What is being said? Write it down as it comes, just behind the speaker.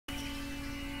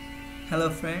Hello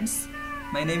friends,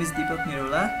 my name is Deepak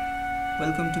Nirola.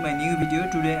 Welcome to my new video.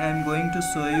 Today I am going to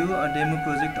show you a demo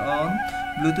project on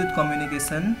Bluetooth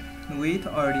communication with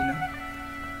Arduino.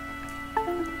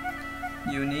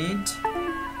 You need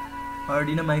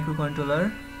Arduino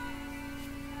microcontroller,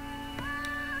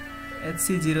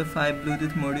 HC-05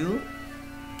 Bluetooth module,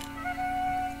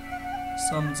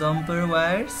 some jumper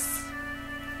wires,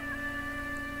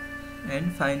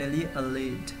 and finally a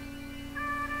LED.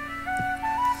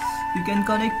 You can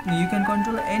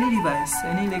control any device,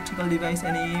 any electrical device,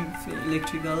 any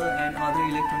electrical and other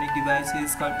electronic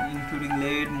devices, including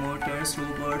LED, motors,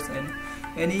 robots, and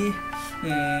any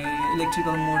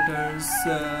electrical motors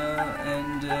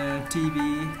and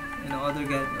TV and other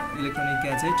electronic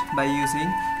gadget by using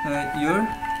your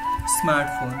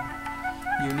smartphone.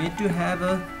 You need to have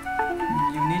a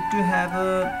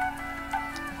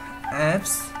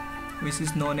apps which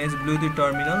is known as Bluetooth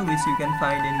terminal, which you can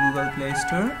find in Google Play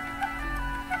Store.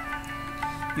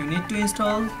 You need to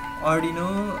install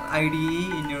Arduino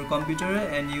IDE in your computer,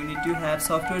 and you need to have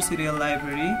software serial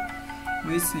library,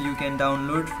 which you can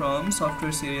download from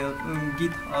software serial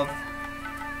GitHub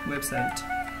website.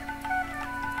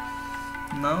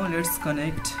 Now let's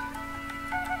connect.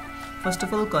 First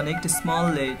of all, connect a small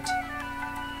LED.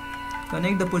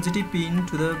 Connect the positive pin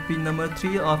to the pin number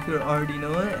 3 of your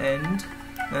Arduino and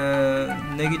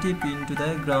negative pin to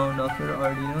the ground of your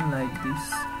Arduino like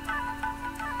this.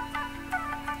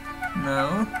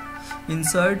 Now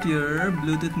insert your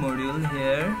Bluetooth module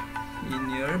here in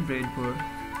your breadboard.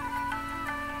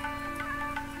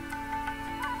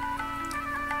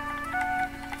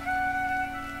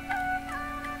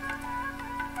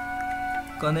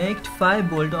 Connect 5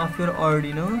 volt of your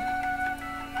Arduino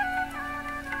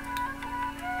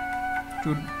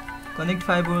to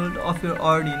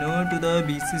the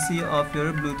VCC of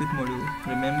your Bluetooth module.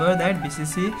 Remember that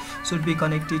VCC should be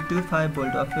connected to 5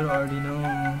 volt of your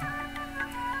Arduino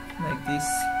like this.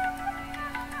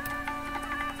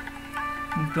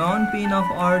 Ground pin of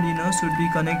Arduino should be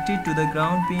connected to the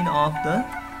ground pin of the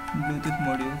Bluetooth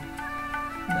module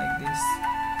like this.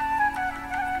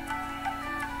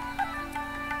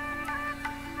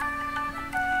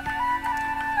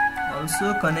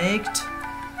 Also connect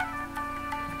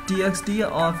TXT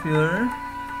of your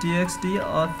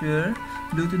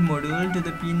Bluetooth module to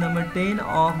the pin number 10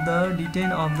 of the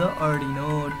D10 of the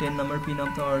Arduino, 10 number pin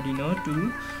of the Arduino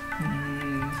to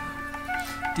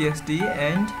TXT,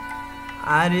 and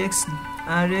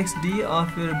RxD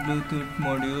of your Bluetooth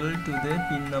module to the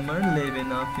pin number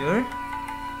 11 of your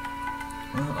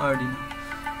Arduino.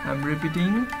 I'm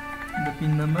repeating the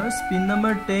pin numbers. Pin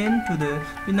number 10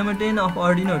 of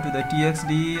Arduino to the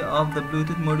TXD of the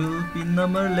Bluetooth module, pin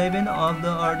number 11 of the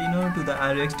Arduino to the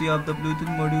RxD of the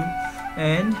Bluetooth module,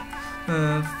 and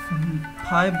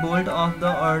 5 volt of the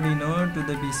Arduino to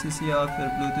the VCC of your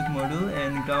Bluetooth module,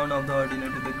 and ground of the Arduino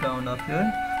to the ground of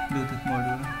your Bluetooth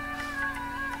module.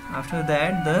 After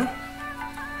that, the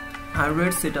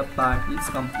hardware setup part is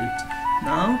complete.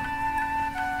 Now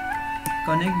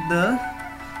connect the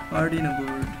Arduino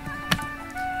board.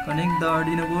 Connect the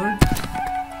Arduino board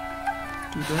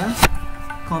to the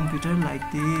computer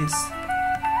like this.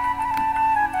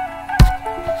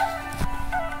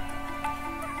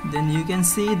 Then you can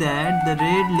see that the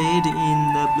red LED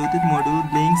in the Bluetooth module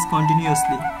blinks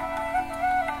continuously.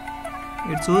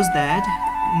 It shows that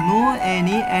no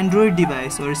any Android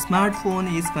device or smartphone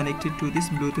is connected to this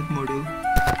Bluetooth module.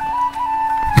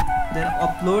 Then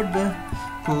upload the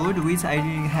code which I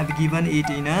have given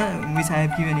in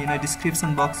a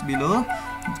description box below.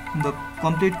 The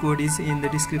complete code is in the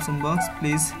description box.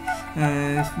 Please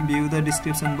view the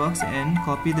description box and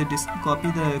copy the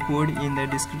code in the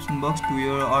description box to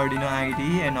your Arduino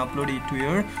IDE and upload it to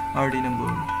your Arduino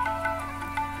board.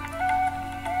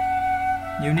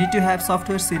 You need to have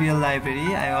software serial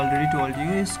library. I already told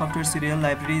you, software serial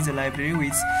library is a library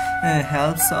which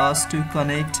helps us to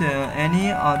connect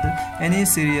any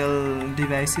serial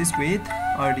devices with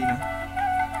Arduino.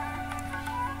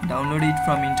 Download it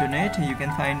from internet. You can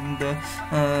find the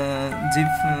zip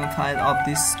file of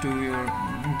this to your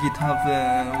GitHub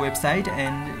website,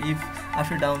 and if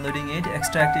after downloading it,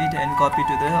 extract it and copy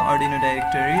to the Arduino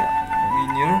directory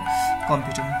in your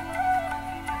computer.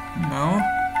 Now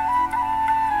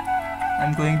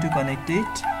I'm going to connect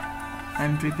it.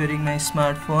 I'm preparing my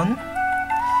smartphone.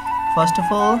 First of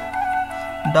all,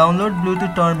 download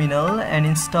Bluetooth terminal and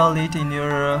install it in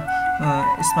your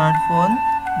smartphone.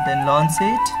 Then launch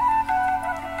it.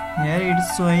 Here it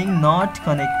is showing not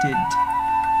connected.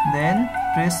 Then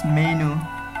press menu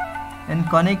and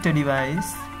connect a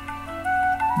device.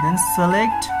 Then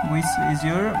select which is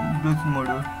your Bluetooth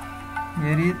module.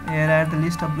 Here are the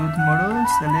list of Bluetooth modules.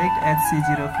 Select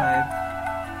HC-05.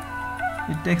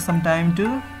 It takes some time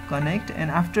to connect,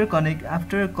 and after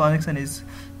connection is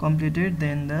completed,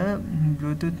 then the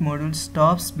Bluetooth module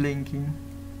stops blinking.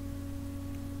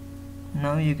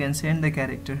 Now you can send the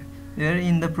character. Here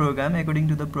in the program, according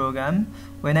to the program,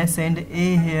 when I send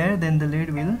A here, then the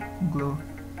LED will glow.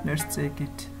 Let's check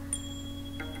it.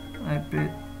 I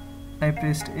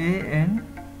pressed A and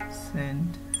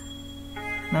send.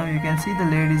 Now you can see the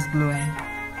LED is glowing.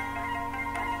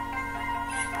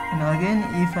 And again,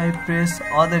 if I press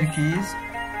other keys,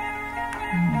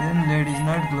 then LED is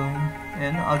not glowing.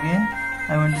 And again,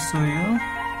 I want to show you,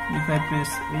 if I press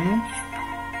A,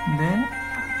 then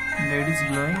LED is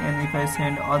glowing, and if I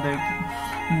send other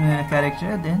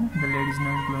character, then the LED is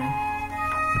not glowing.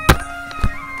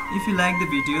 If you like the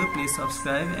video, please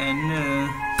subscribe, and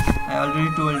I already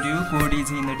told you, code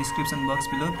is in the description box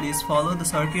below. Please follow the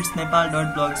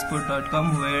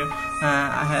circuitsnepal.blogspot.com, where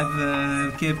I have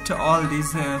kept all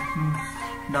these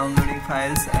downloading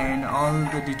files and all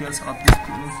the details of this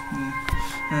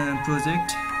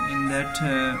project in that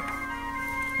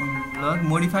blog.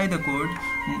 Modify the code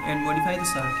and modify the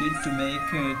circuit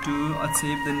to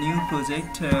achieve the new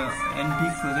project and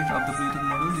big project of the Bluetooth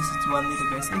module. This is only the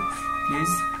basic.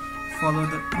 Please follow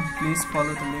the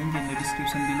link in the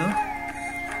description below,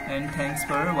 and thanks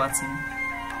for watching.